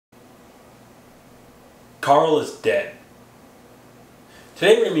Karl is dead.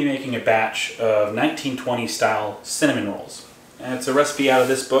 Today we're going to be making a batch of 1920 style cinnamon rolls. And it's a recipe out of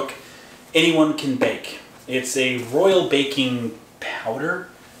this book, Anyone Can Bake. It's a royal baking powder,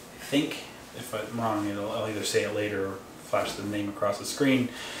 I think. If I'm wrong, I'll either say it later or flash the name across the screen.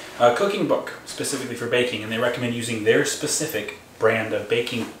 A cooking book specifically for baking, and they recommend using their specific brand of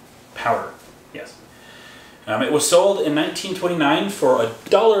baking powder. Yes. It was sold in 1929 for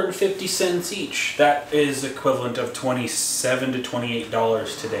 $1.50 each. That is equivalent of $27 to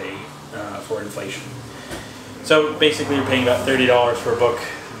 $28 today for inflation. So basically you're paying about $30 for a book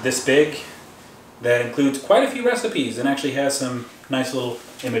this big that includes quite a few recipes and actually has some nice little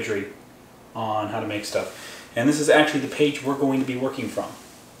imagery on how to make stuff. And this is actually the page we're going to be working from.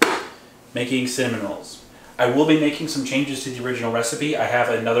 Making cinnamon rolls. I will be making some changes to the original recipe. I have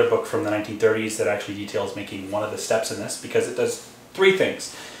another book from the 1930s that actually details making one of the steps in this because it does three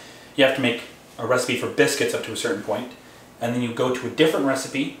things. You have to make a recipe for biscuits up to a certain point, and then you go to a different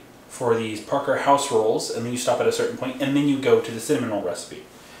recipe for these Parker house rolls, and then you stop at a certain point, and then you go to the cinnamon roll recipe.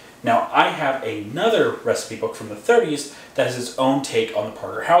 Now I have another recipe book from the 30s that has its own take on the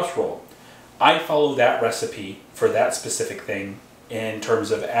Parker house roll. I follow that recipe for that specific thing in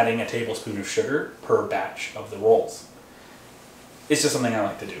terms of adding a tablespoon of sugar per batch of the rolls. It's just something I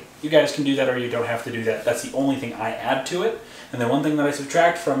like to do. You guys can do that or you don't have to do that. That's the only thing I add to it. And the one thing that I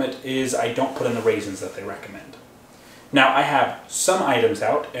subtract from it is I don't put in the raisins that they recommend. Now I have some items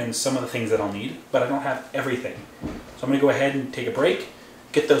out and some of the things that I'll need, but I don't have everything. So I'm going to go ahead and take a break,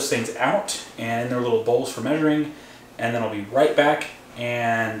 get those things out and their little bowls for measuring, and then I'll be right back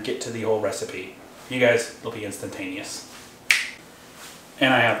and get to the whole recipe. You guys, it'll be instantaneous.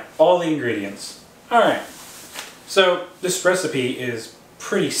 And I have all the ingredients. Alright, so this recipe is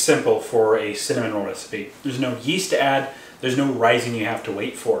pretty simple for a cinnamon roll recipe. There's no yeast to add, there's no rising you have to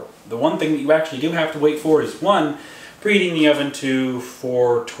wait for. The one thing that you actually do have to wait for is one, preheating the oven to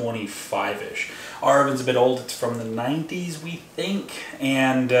 425-ish. Our oven's a bit old, it's from the 90s we think,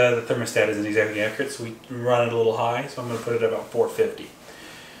 and the thermostat isn't exactly accurate, so we run it a little high, so I'm going to put it at about 450.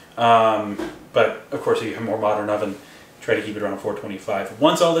 But of course if you have a more modern oven, try to keep it around 425.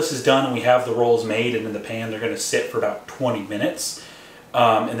 Once all this is done and we have the rolls made and in the pan, they're going to sit for about 20 minutes.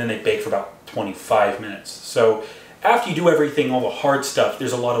 And then they bake for about 25 minutes. So after you do everything, all the hard stuff,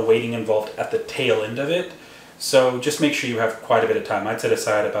 there's a lot of waiting involved at the tail end of it. So just make sure you have quite a bit of time. I'd set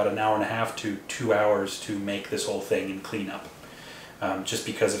aside about an hour and a half to 2 hours to make this whole thing and clean up. Just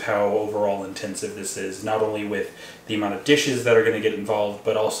because of how overall intensive this is. Not only with the amount of dishes that are going to get involved,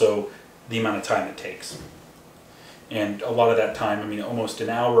 but also the amount of time it takes. And a lot of that time, I mean almost an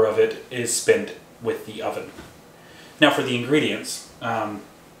hour of it, is spent with the oven. Now for the ingredients,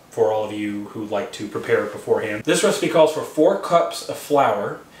 for all of you who like to prepare it beforehand, this recipe calls for 4 cups of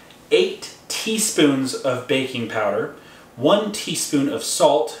flour, 8 teaspoons of baking powder, 1 teaspoon of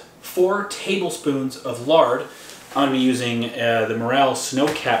salt, 4 tablespoons of lard. I'm going to be using the Morale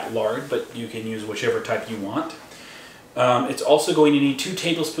Snowcap lard, but you can use whichever type you want. It's also going to need 2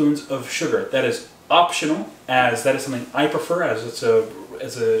 tablespoons of sugar. That is optional, as that is something I prefer, as it's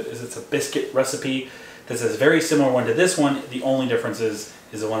a biscuit recipe that's a very similar one to this one. The only difference is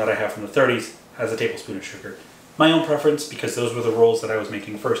the one that I have from the 30s has a tablespoon of sugar. My own preference, because those were the rolls that I was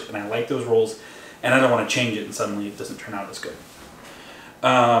making first, and I like those rolls, and I don't want to change it and suddenly it doesn't turn out as good.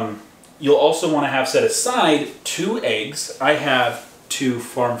 You'll also want to have set aside 2 eggs. I have 2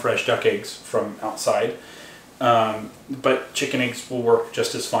 farm fresh duck eggs from outside, but chicken eggs will work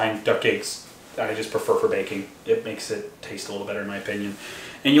just as fine. Duck eggs I just prefer for baking. It makes it taste a little better in my opinion.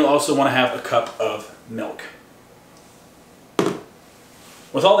 And you'll also want to have a cup of milk.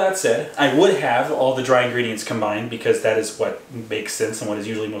 With all that said, I would have all the dry ingredients combined because that is what makes sense and what is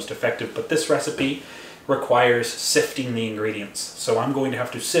usually most effective, but this recipe requires sifting the ingredients. So I'm going to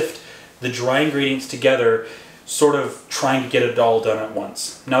have to sift the dry ingredients together, sort of trying to get it all done at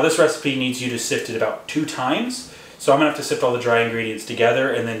once. Now this recipe needs you to sift it about 2 times. So I'm going to have to sift all the dry ingredients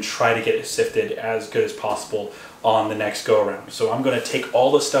together and then try to get it sifted as good as possible on the next go around. So I'm going to take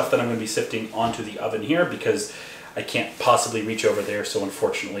all the stuff that I'm going to be sifting onto the oven here because I can't possibly reach over there, so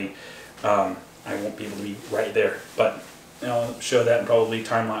unfortunately I won't be able to be right there. But I'll show that and probably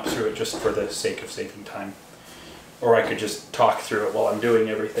time-lapse through it just for the sake of saving time. Or I could just talk through it while I'm doing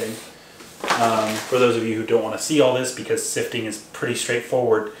everything. For those of you who don't want to see all this, because sifting is pretty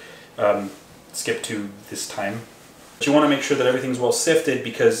straightforward, skip to this time. But you want to make sure that everything's well sifted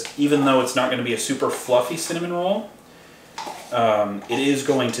because even though it's not going to be a super fluffy cinnamon roll, it is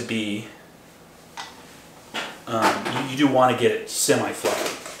going to be, you do want to get it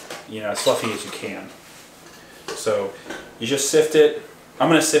semi-fluffy, you know, as fluffy as you can. So you just sift it. I'm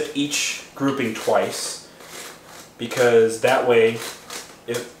going to sift each grouping twice. because that way,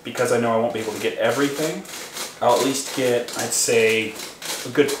 because I know I won't be able to get everything, I'll at least get, I'd say, a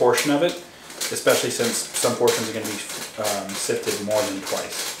good portion of it, especially since some portions are going to be sifted more than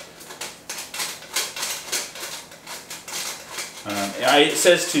twice. It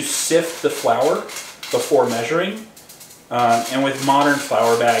says to sift the flour before measuring, and with modern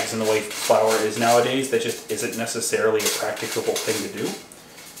flour bags and the way flour is nowadays, that just isn't necessarily a practicable thing to do.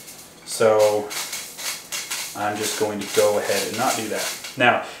 So I'm just going to go ahead and not do that.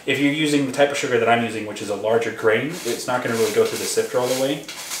 Now, if you're using the type of sugar that I'm using, which is a larger grain, it's not going to really go through the sifter all the way.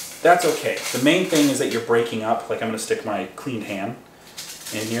 That's okay. The main thing is that you're breaking up, like I'm going to stick my cleaned hand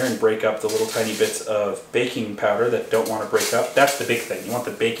in here and break up the little tiny bits of baking powder that don't want to break up. That's the big thing. You want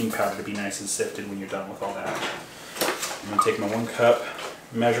the baking powder to be nice and sifted when you're done with all that. I'm going to take my 1 cup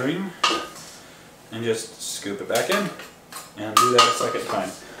measuring and just scoop it back in and do that a second time.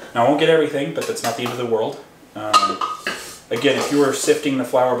 Now I won't get everything, but that's not the end of the world. Again, if you were sifting the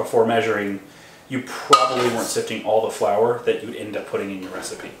flour before measuring, you probably weren't sifting all the flour that you'd end up putting in your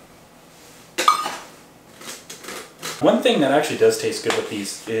recipe. One thing that actually does taste good with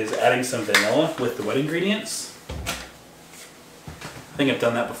these is adding some vanilla with the wet ingredients. I think I've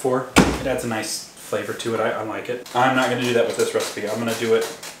done that before. It adds a nice flavor to it. I like it. I'm not going to do that with this recipe. I'm going to do it,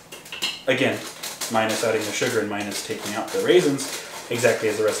 again, minus adding the sugar and minus taking out the raisins, exactly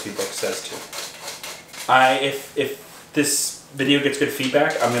as the recipe book says to. If this video gets good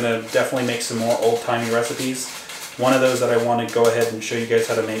feedback, I'm going to definitely make some more old-timey recipes. One of those that I want to go ahead and show you guys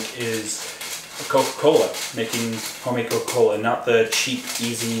how to make is Coca-Cola, making homemade Coca-Cola, not the cheap,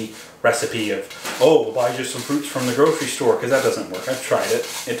 easy recipe of, oh, we'll buy just some fruits from the grocery store, because that doesn't work. I've tried it.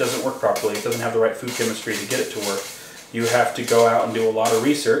 It doesn't work properly. It doesn't have the right food chemistry to get it to work. You have to go out and do a lot of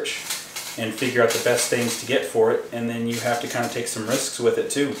research and figure out the best things to get for it, and then you have to kind of take some risks with it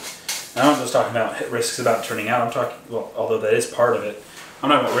too. I'm not just talking about risks about turning out. I'm talking, well, although that is part of it, I'm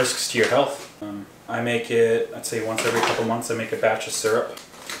talking about risks to your health. I make it, I'd say once every couple months, I make a batch of syrup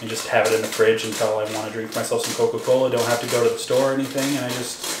and just have it in the fridge until I want to drink myself some Coca-Cola. Don't have to go to the store or anything, and I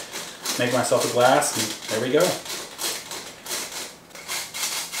just make myself a glass, and there we go.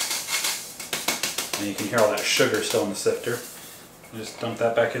 And you can hear all that sugar still in the sifter. Just dump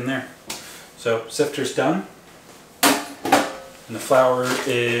that back in there. So sifter's done. And the flour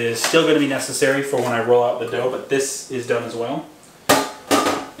is still going to be necessary for when I roll out the dough, but this is done as well.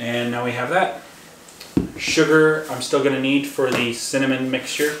 And now we have that. Sugar I'm still going to need for the cinnamon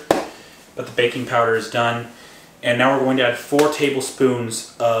mixture, but the baking powder is done. And now we're going to add 4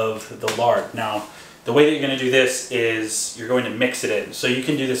 tablespoons of the lard. Now, the way that you're going to do this is you're going to mix it in. So you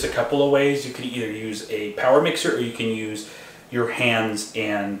can do this a couple of ways. You can either use a power mixer, or you can use your hands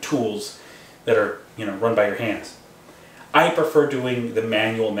and tools that are, run by your hands. I prefer doing the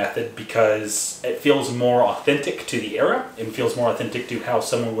manual method because it feels more authentic to the era and feels more authentic to how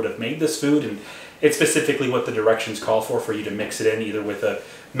someone would have made this food, and it's specifically what the directions call for you to mix it in either with a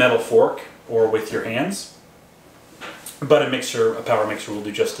metal fork or with your hands. But a power mixer will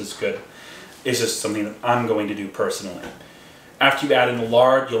do just as good. It's just something that I'm going to do personally. After you add in the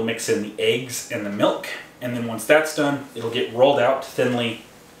lard, you'll mix in the eggs and the milk, and then once that's done, it'll get rolled out thinly.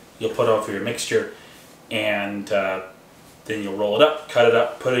 You'll put it over your mixture, and then you'll roll it up, cut it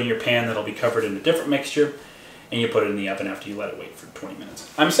up, put it in your pan that'll be covered in a different mixture, and you put it in the oven after you let it wait for 20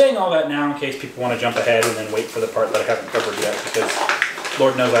 minutes. I'm saying all that now in case people want to jump ahead and then wait for the part that I haven't covered yet, because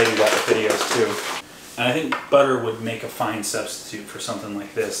Lord knows I do that with videos too. And I think butter would make a fine substitute for something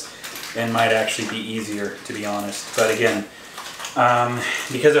like this, and might actually be easier, to be honest. But again,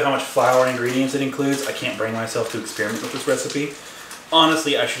 because of how much flour and ingredients it includes, I can't bring myself to experiment with this recipe.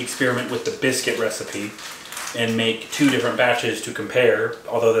 Honestly, I should experiment with the biscuit recipe and make 2 different batches to compare,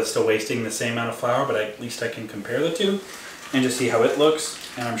 although that's still wasting the same amount of flour, but at least I can compare the 2 and just see how it looks.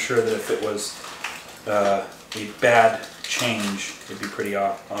 And I'm sure that if it was a bad change, it'd be pretty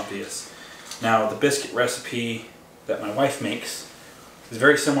obvious. Now, the biscuit recipe that my wife makes is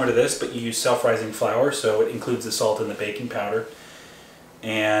very similar to this, but you use self-rising flour, so it includes the salt and the baking powder,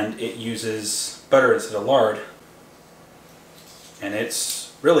 and it uses butter instead of lard, and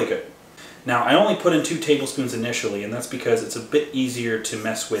it's really good. Now, I only put in 2 tablespoons initially, and that's because it's a bit easier to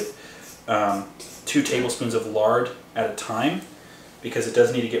mess with 2 tablespoons of lard at a time, because it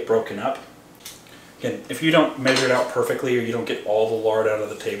does need to get broken up. Again, if you don't measure it out perfectly, or you don't get all the lard out of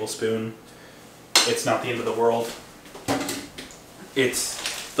the tablespoon, it's not the end of the world.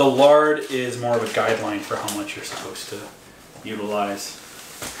 The lard is more of a guideline for how much you're supposed to utilize.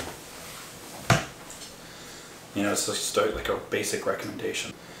 It's just like a basic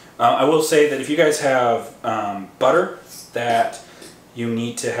recommendation. I will say that if you guys have butter that you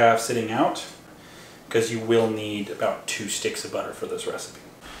need to have sitting out, because you will need about 2 sticks of butter for this recipe.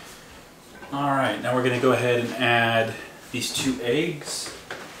 Alright, now we're going to go ahead and add these 2 eggs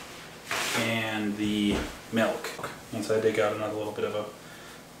and the milk. Once I dig out another little bit of a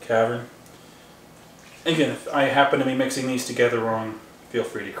cavern. Again, if I happen to be mixing these together wrong, feel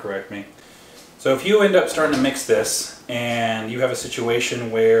free to correct me. So if you end up starting to mix this and you have a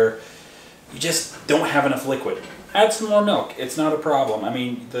situation where you just don't have enough liquid, add some more milk. It's not a problem. I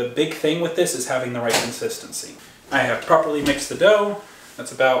mean, the big thing with this is having the right consistency. I have properly mixed the dough.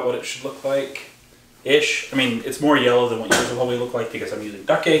 That's about what it should look like, ish. I mean, it's more yellow than what yours will probably look like because I'm using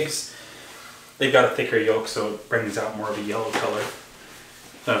duck eggs. They've got a thicker yolk, so it brings out more of a yellow color.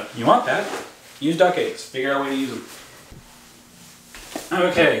 So you want that, use duck eggs. Figure out a way to use them.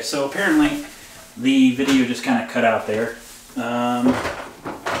 Okay, so apparently the video just kind of cut out there.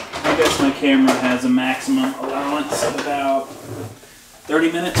 I guess my camera has a maximum allowance of about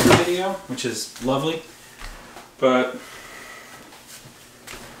 30 minutes for video, which is lovely. But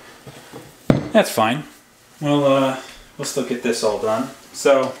that's fine. We'll still get this all done.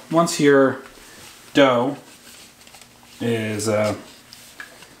 So once your dough is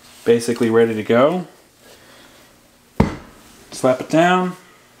basically ready to go, slap it down.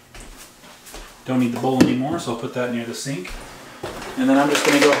 Don't need the bowl anymore, so I'll put that near the sink. And then I'm just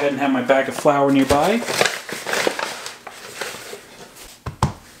going to go ahead and have my bag of flour nearby.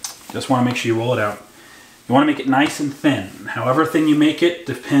 Just want to make sure you roll it out. You want to make it nice and thin. However thin you make it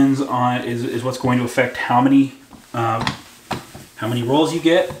depends on is what's going to affect how many rolls you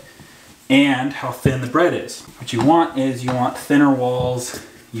get and how thin the bread is. What you want is you want thinner walls.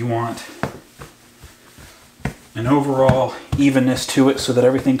 You want an overall evenness to it so that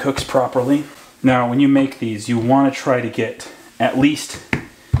everything cooks properly. Now, when you make these, you want to try to get at least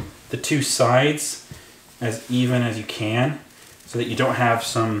the 2 sides as even as you can, so that you don't have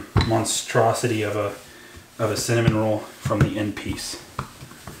some monstrosity of a cinnamon roll from the end piece.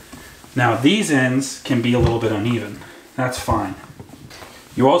 Now, these ends can be a little bit uneven. That's fine.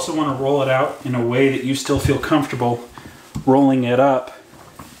 You also want to roll it out in a way that you still feel comfortable rolling it up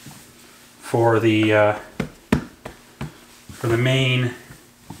for the main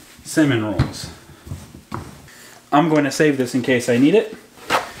cinnamon rolls. I'm going to save this in case I need it,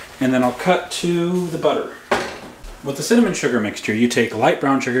 and then I'll cut to the butter. With the cinnamon sugar mixture, you take light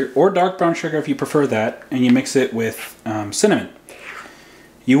brown sugar or dark brown sugar if you prefer that, and you mix it with cinnamon.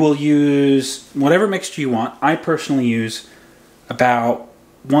 You will use whatever mixture you want. I personally use about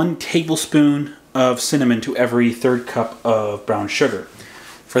 1 tablespoon of cinnamon to every 1/3 cup of brown sugar.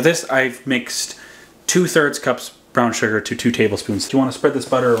 For this, I've mixed 2/3 cups brown sugar to 2 tablespoons. You want to spread this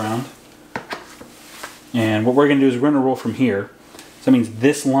butter around. And what we're going to do is we're going to roll from here. So that means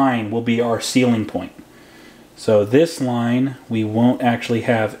this line will be our sealing point. So this line we won't actually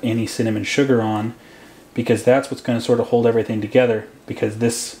have any cinnamon sugar on, because that's what's going to sort of hold everything together, because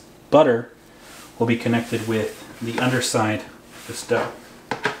this butter will be connected with the underside of this dough.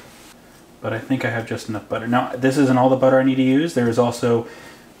 But I think I have just enough butter. Now, this isn't all the butter I need to use. There is also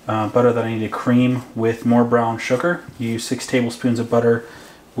butter that I need to cream with more brown sugar. You use 6 tablespoons of butter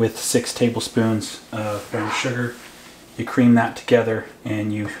with 6 tablespoons of brown sugar. You cream that together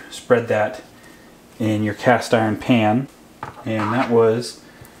and you spread that in your cast iron pan. And that was,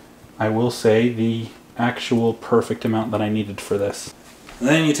 I will say, the actual perfect amount that I needed for this. And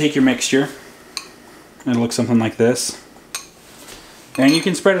then you take your mixture. It looks something like this. And you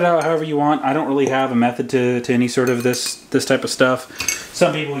can spread it out however you want. I don't really have a method to any sort of this type of stuff.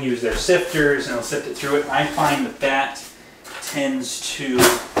 Some people use their sifters and they'll sift it through it. I find that tends to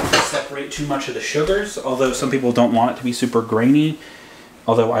separate too much of the sugars, although some people don't want it to be super grainy,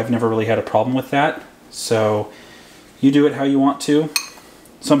 although I've never really had a problem with that. So you do it how you want to.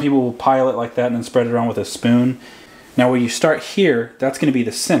 Some people will pile it like that and then spread it around with a spoon. Now where you start here, that's going to be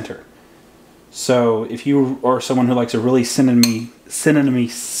the center. So if you are someone who likes a really cinnamony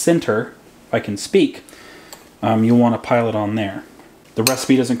center, if I can speak, you'll want to pile it on there. The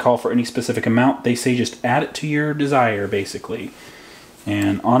recipe doesn't call for any specific amount. They say just add it to your desire, basically.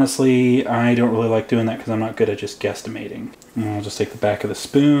 And honestly, I don't really like doing that because I'm not good at just guesstimating. And I'll just take the back of the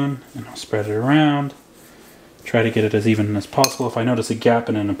spoon and I'll spread it around. Try to get it as even as possible. If I notice a gap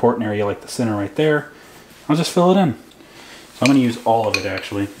in an important area like the center right there, I'll just fill it in. So I'm going to use all of it,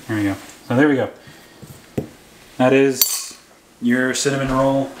 actually. There we go. So there we go. That is your cinnamon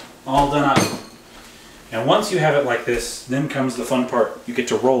roll all done up. And once you have it like this, then comes the fun part. You get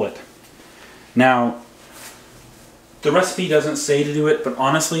to roll it. Now, the recipe doesn't say to do it, but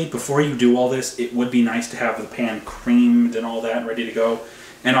honestly, before you do all this, it would be nice to have the pan creamed and all that ready to go.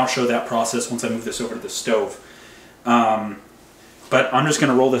 And I'll show that process once I move this over to the stove. But I'm just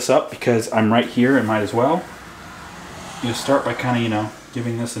going to roll this up because I'm right here and might as well. You start by kind of, you know,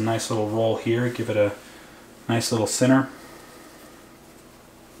 giving this a nice little roll here. Give it a nice little center.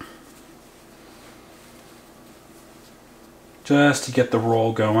 Just to get the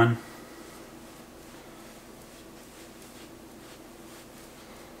roll going.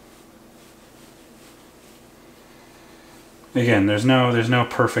 Again, there's no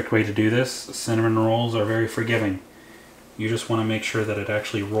perfect way to do this. Cinnamon rolls are very forgiving. You just want to make sure that it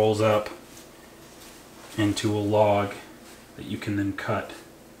actually rolls up into a log that you can then cut.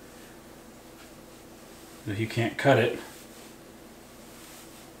 If you can't cut it,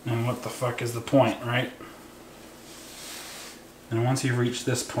 then what the fuck is the point, right? And once you reach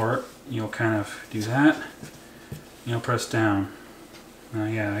this part, you'll kind of do that. You'll press down.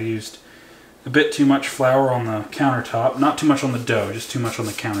 Yeah, I used a bit too much flour on the countertop. Not too much on the dough, just too much on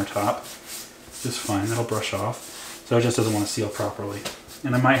the countertop. Just fine, that'll brush off. So it just doesn't want to seal properly.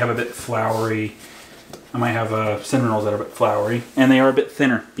 And I might have a bit floury. I might have cinnamon rolls that are a bit floury. And they are a bit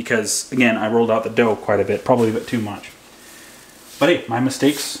thinner because, again, I rolled out the dough quite a bit. Probably a bit too much. But hey, my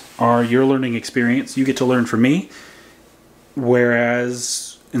mistakes are your learning experience. You get to learn from me.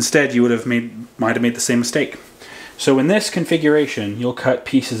 Whereas, instead, you might have made the same mistake. So in this configuration, you'll cut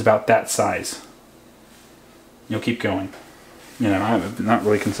pieces about that size. You'll keep going. You know, I'm not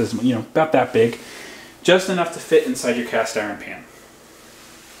really consistent, you know, about that big. Just enough to fit inside your cast iron pan.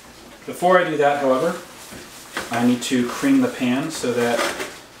 Before I do that, however, I need to cream the pan so that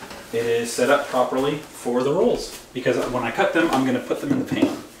it is set up properly for the rolls. Because when I cut them, I'm going to put them in the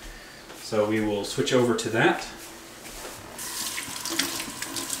pan. So we will switch over to that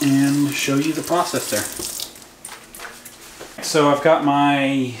and show you the process there. So I've got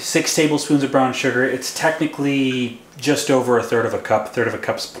my 6 tablespoons of brown sugar. It's technically just over a third of a cup. A third of a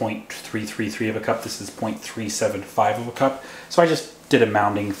cup's 0.333 of a cup. This is 0.375 of a cup. So I just did a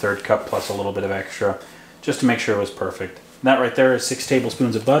mounding third cup plus a little bit of extra just to make sure it was perfect. That right there is 6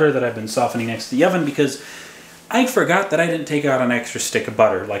 tablespoons of butter that I've been softening next to the oven because I forgot that I didn't take out an extra stick of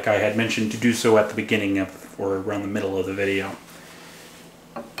butter like I had mentioned to do so at the beginning of, or around the middle of the video.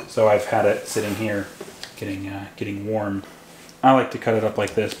 So I've had it sitting here getting warm. I like to cut it up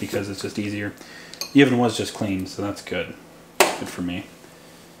like this because it's just easier. The oven was just clean, so that's good. Good for me.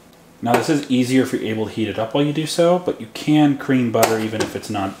 Now this is easier if you're able to heat it up while you do so, but you can cream butter even if it's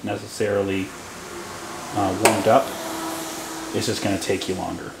not necessarily warmed up. It's just going to take you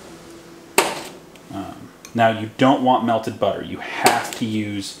longer. Now you don't want melted butter. You have to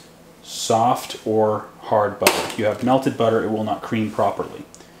use soft or hard butter. If you have melted butter, it will not cream properly.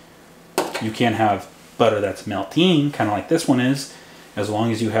 You can have butter that's melting, kind of like this one is, as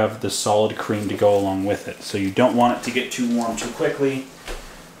long as you have the solid cream to go along with it. So you don't want it to get too warm too quickly.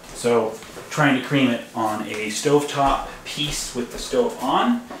 So trying to cream it on a stovetop piece with the stove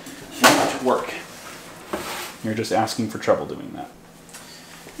on won't work. You're just asking for trouble doing that.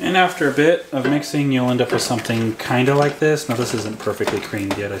 And after a bit of mixing, you'll end up with something kind of like this. Now this isn't perfectly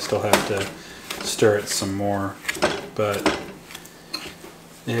creamed yet. I still have to stir it some more, but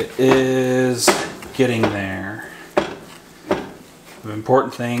it is getting there. The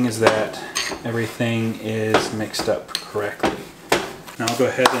important thing is that everything is mixed up correctly. Now I'll go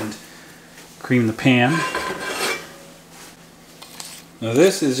ahead and cream the pan. Now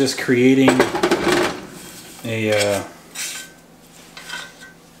this is just creating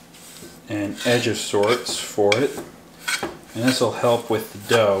an edge of sorts for it, and this will help with the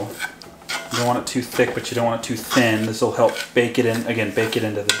dough. You don't want it too thick, but you don't want it too thin. This will help bake it in, again, bake it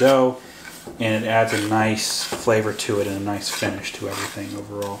into the dough, and it adds a nice flavor to it and a nice finish to everything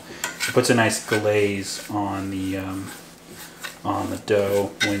overall. It puts a nice glaze on the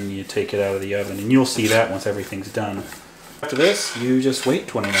dough when you take it out of the oven, and you'll see that once everything's done. After this, you just wait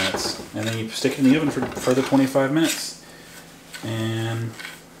 20 minutes, and then you stick it in the oven for further 25 minutes, and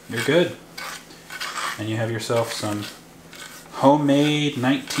you're good. And you have yourself some homemade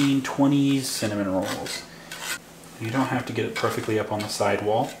 1920s cinnamon rolls. You don't have to get it perfectly up on the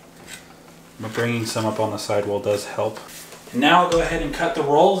sidewall, but bringing some up on the sidewall does help. And now I'll go ahead and cut the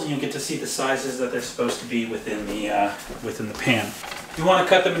rolls, and you'll get to see the sizes that they're supposed to be within the pan. You want to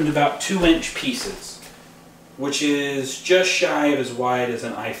cut them into about 2-inch pieces, which is just shy of as wide as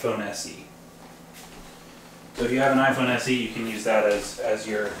an iPhone SE. So if you have an iPhone SE, you can use that as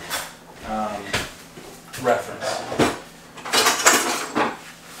your reference.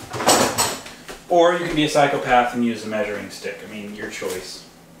 Or you can be a psychopath and use a measuring stick. I mean, your choice.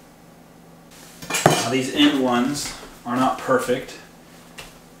 Now these end ones are not perfect,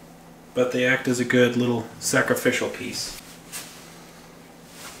 but they act as a good little sacrificial piece.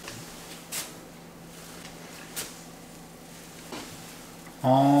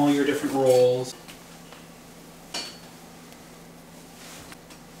 all your different rolls.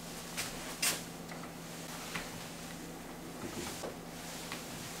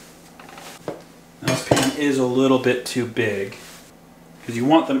 Now this pan is a little bit too big because you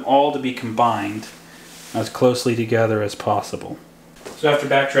want them all to be combined as closely together as possible. So after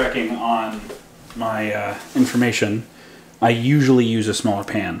backtracking on my information, I usually use a smaller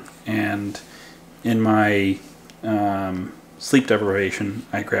pan, and in my sleep deprivation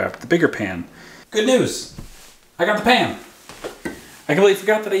I grabbed the bigger pan. Good news! I got the pan! I completely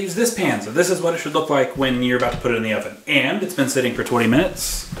forgot that I used this pan, so this is what it should look like when you're about to put it in the oven. And it's been sitting for 20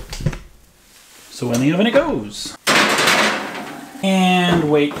 minutes. So in the oven it goes.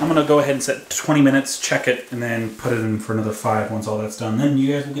 And wait, I'm gonna go ahead and set 20 minutes, check it, and then put it in for another 5 once all that's done. Then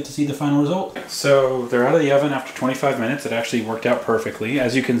you guys will get to see the final result. So they're out of the oven after 25 minutes. It actually worked out perfectly.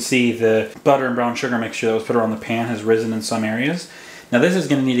 As you can see, the butter and brown sugar mixture that was put around the pan has risen in some areas. Now this is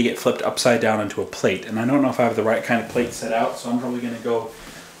gonna need to get flipped upside down into a plate, and I don't know if I have the right kind of plate set out, so I'm probably gonna go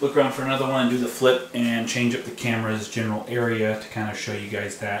look around for another one and do the flip and change up the camera's general area to kind of show you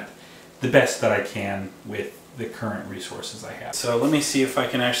guys that the best that I can with the current resources I have. So let me see if I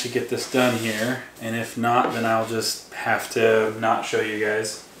can actually get this done here, and if not, then I'll just have to not show you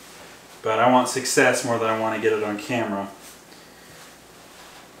guys. But I want success more than I want to get it on camera.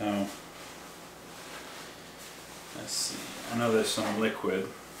 So let's see. I know there's some liquid.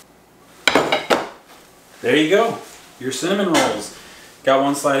 There you go. Your cinnamon rolls. Got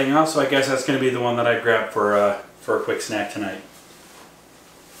one sliding off, so I guess that's going to be the one that I grabbed for a quick snack tonight.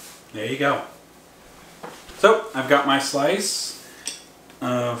 There you go. So I've got my slice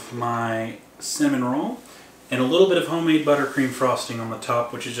of my cinnamon roll and a little bit of homemade buttercream frosting on the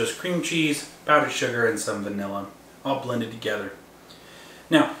top, which is just cream cheese, powdered sugar, and some vanilla, all blended together.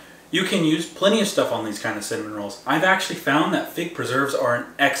 Now, you can use plenty of stuff on these kind of cinnamon rolls. I've actually found that fig preserves are an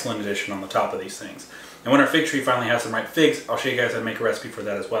excellent addition on the top of these things. And when our fig tree finally has some ripe figs, I'll show you guys how to make a recipe for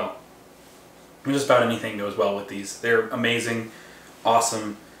that as well. And just about anything goes well with these. They're amazing,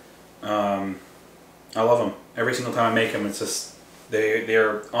 awesome. I love them. Every single time I make them, it's just,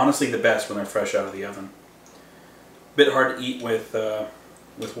 they're honestly the best when they're fresh out of the oven. Bit hard to eat with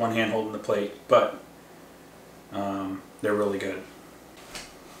one hand holding the plate, but they're really good.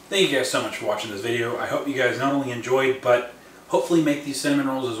 Thank you guys so much for watching this video. I hope you guys not only enjoyed, but hopefully make these cinnamon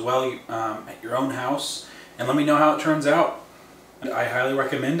rolls as well at your own house, and let me know how it turns out. I highly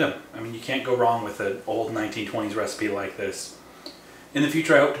recommend them. I mean, you can't go wrong with an old 1920s recipe like this. In the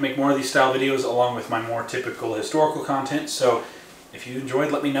future, I hope to make more of these style videos along with my more typical historical content, so if you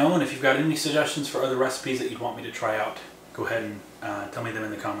enjoyed, let me know, and if you've got any suggestions for other recipes that you'd want me to try out, go ahead and tell me them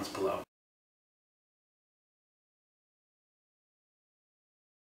in the comments below.